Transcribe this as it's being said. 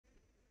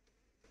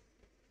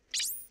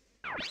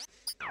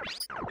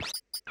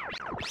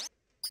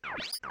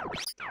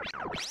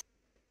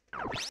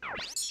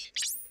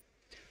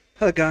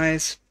Hello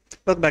guys,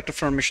 welcome back to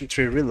From Mission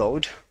 3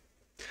 Reload.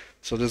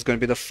 So this is going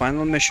to be the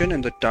final mission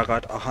in the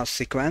Dagat Aha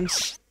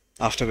sequence,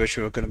 after which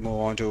we're going to move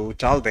on to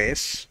Tal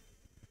Base.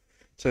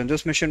 So in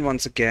this mission,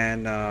 once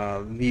again,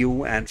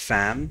 Liu and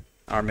Pham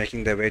are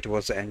making their way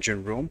towards the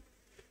engine room,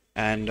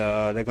 and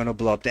they're going to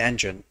blow up the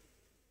engine.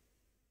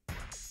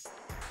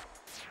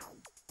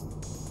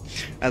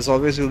 As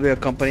always, we'll be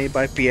accompanied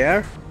by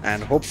Pierre,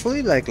 and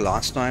hopefully, like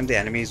last time, the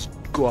enemies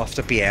go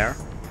after Pierre.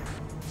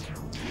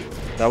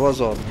 That was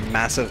a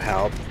massive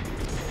help.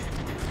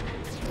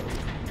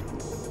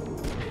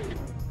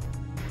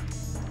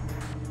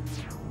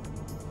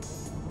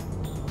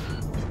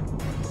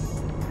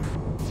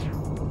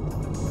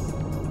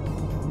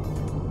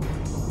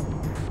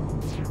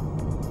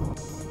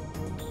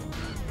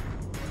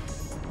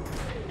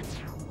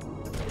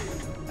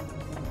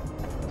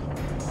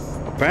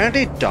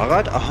 Apparently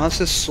Dagat Ahas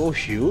is so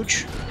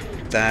huge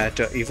that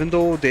even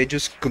though they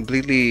just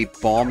completely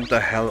bombed the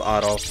hell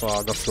out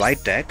of the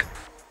flight deck,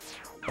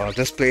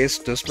 this place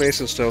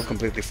is still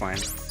completely fine.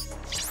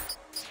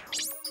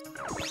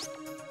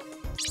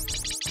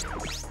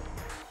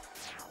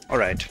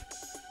 Alright.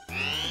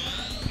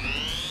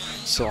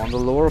 So on the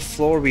lower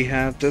floor we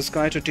have this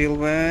guy to deal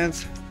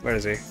with. Where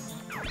is he?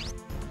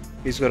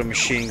 He's got a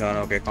machine gun.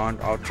 Okay, can't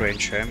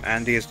outrange him.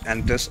 And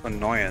this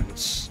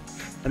annoyance.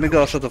 Let me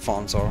go after the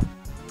Fonzor.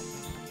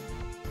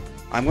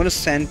 I'm gonna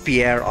send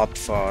Pierre up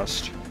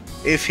first,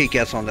 if he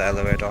gets on the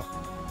elevator.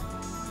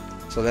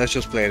 So let's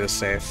just play this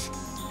safe.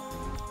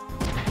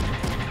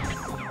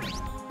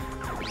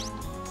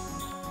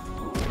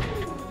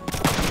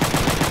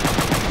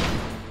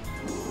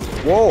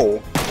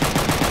 Whoa!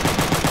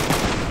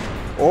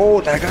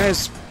 Oh, that guy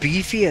is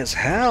beefy as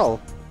hell!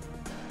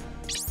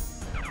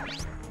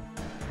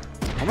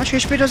 How much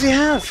HP does he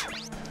have?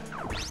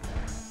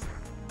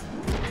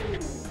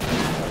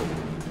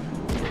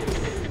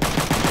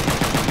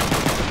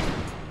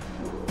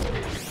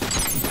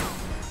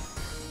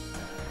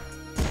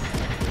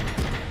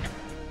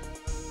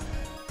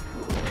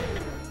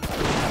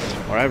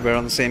 Alright, we're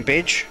on the same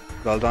page.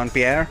 Well done,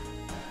 Pierre.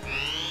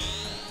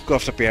 Go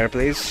after Pierre,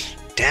 please.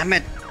 Damn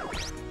it!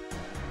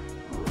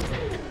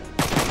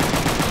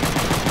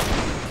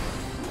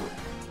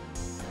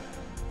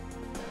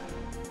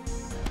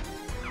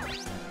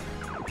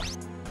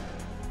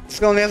 This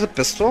guy only has a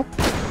pistol?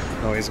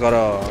 No, he's got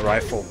a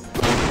rifle.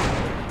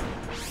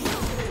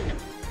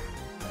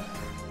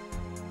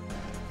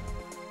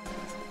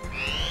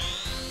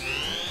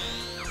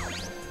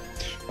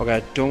 Okay, I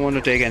don't want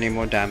to take any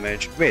more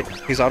damage. Wait,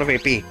 he's out of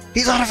AP.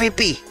 He's out of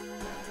AP!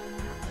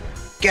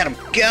 Get him!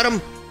 Get him!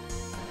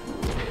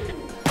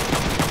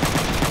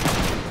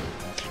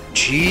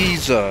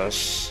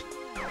 Jesus!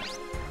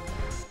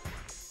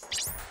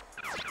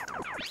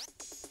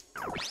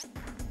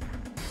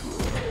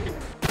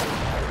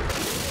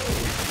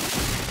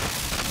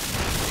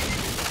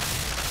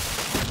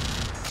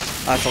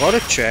 I forgot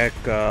to check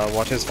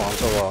what his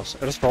sponsor was.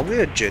 It was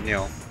probably a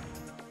Genio.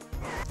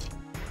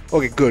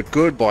 Okay,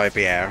 good boy,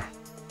 Pierre.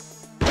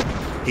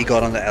 He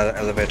got on the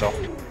elevator.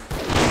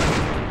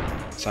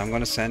 So I'm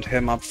gonna send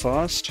him up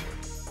first.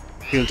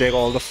 He'll take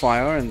all the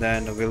fire and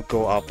then we'll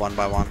go up one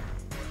by one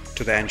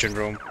to the engine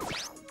room.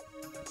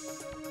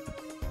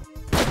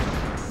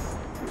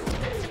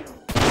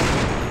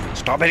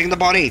 Stop hitting the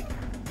body!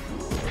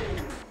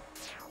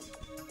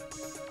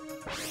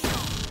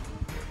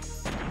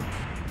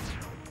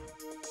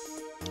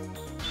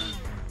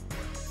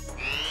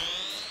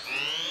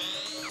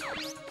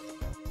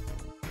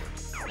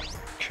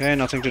 Okay,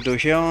 nothing to do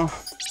here.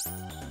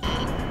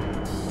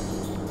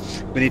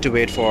 We need to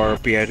wait for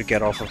Pierre to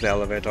get off of the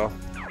elevator.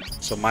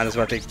 So might as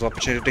well take the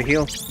opportunity to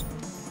heal.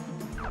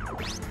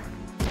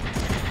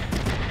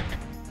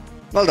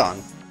 Well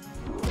done.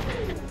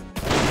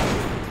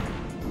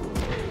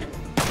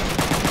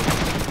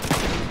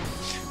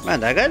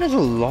 Man, that guy does a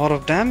lot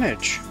of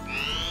damage.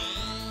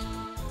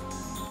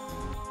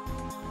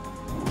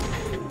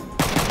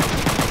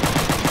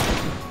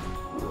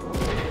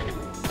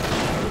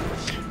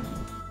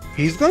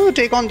 He's gonna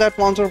take on that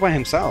monster by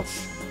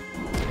himself.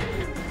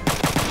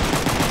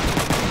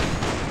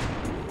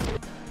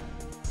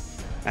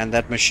 And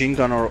that machine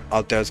gunner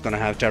out there is gonna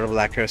have terrible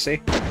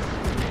accuracy.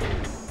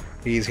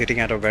 He's hitting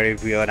at a very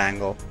weird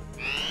angle.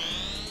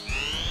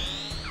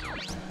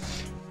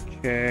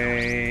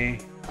 Okay,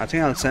 I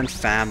think I'll send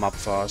Pham up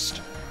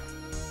first.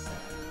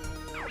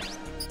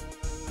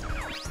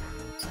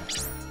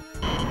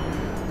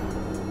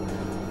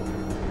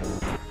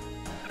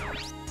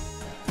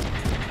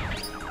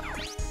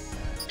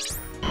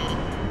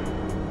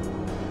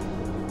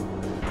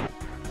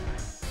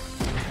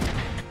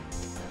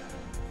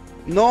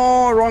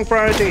 No, wrong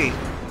priority.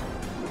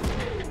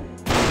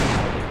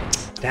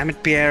 Damn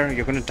it, Pierre,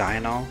 you're gonna die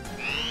now.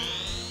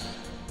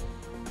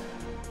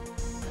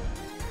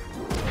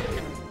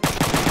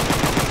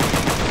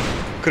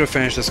 Could have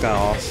finished this guy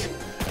off.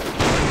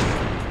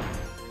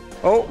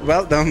 Oh,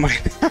 well, never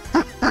mind.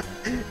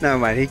 Never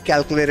mind, he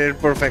calculated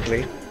it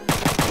perfectly.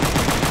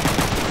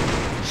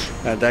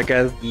 That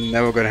guy's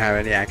never gonna have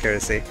any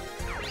accuracy.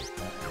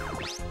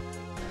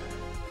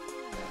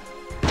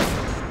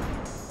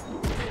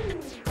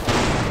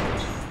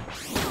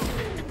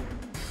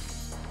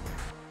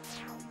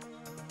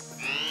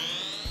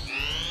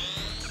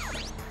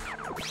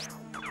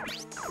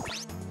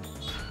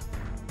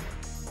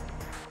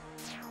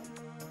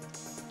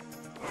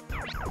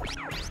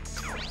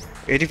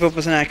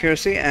 %84%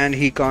 accuracy, and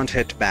he can't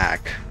hit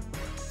back.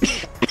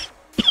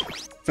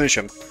 Finish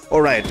him.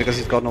 Alright, because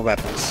he's got no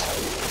weapons.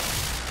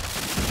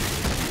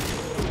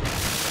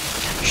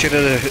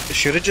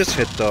 Should've just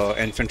hit the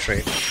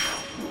infantry.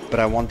 But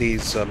I want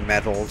these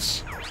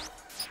medals.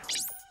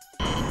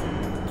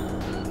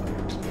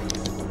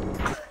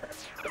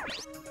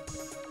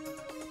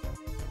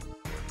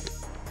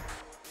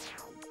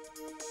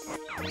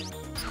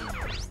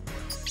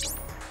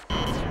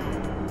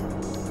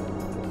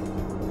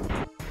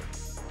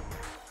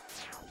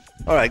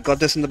 Alright, got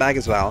this in the bag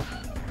as well.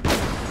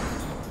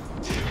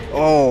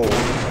 Oh,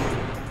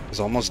 he's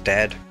almost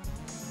dead.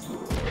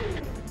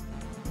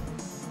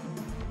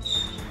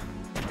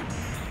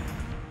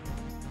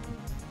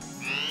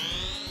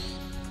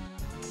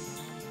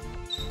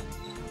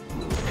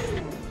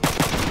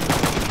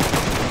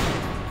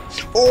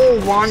 Oh,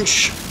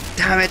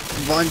 damn it,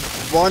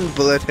 one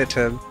bullet hit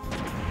him.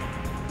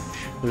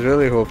 I was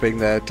really hoping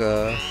that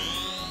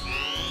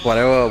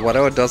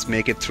whatever does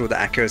make it through the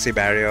accuracy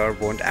barrier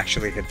won't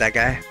actually hit that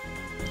guy.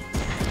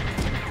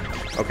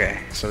 Okay,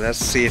 so let's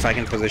see if I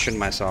can position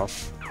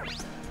myself.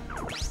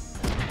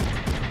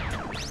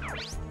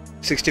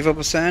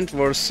 64%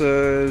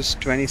 versus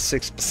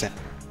 26%.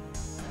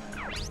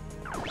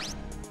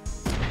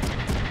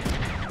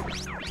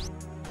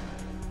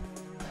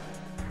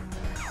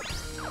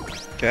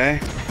 Okay,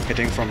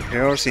 hitting from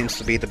here seems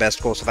to be the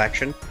best course of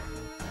action.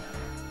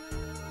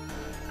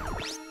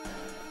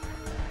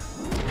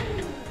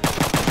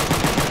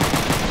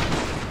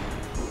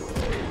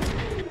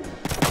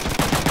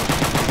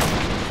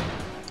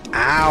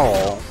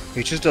 Ow!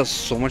 He just does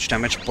so much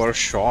damage per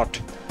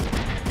shot.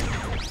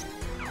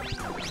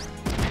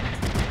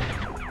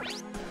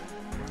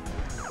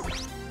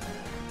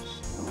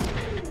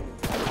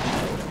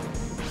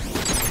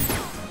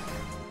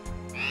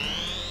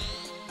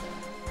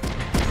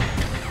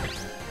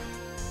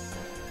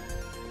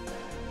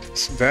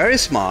 It's very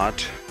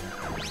smart.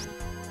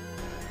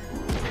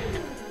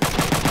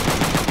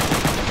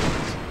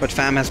 But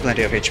Fam has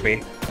plenty of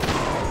HP,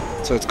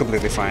 so it's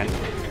completely fine.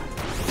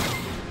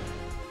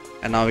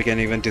 And now we can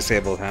even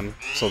disable him,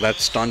 so that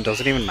stun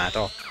doesn't even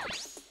matter.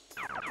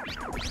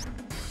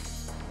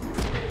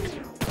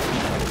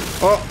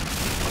 Oh!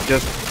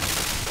 Just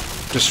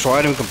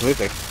destroyed him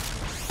completely.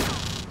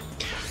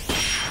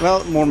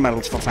 Well, more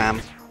medals for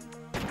Fam.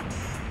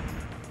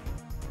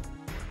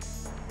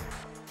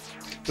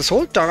 This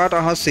whole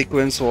Dagat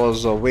sequence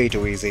was way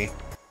too easy.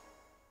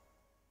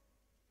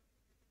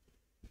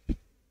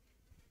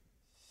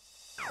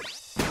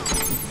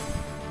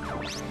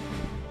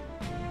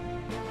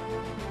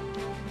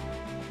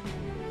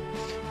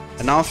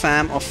 And now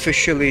Fam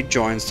officially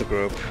joins the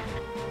group.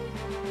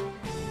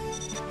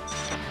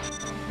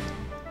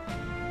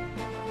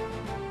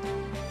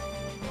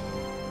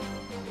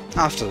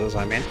 After this,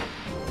 I mean.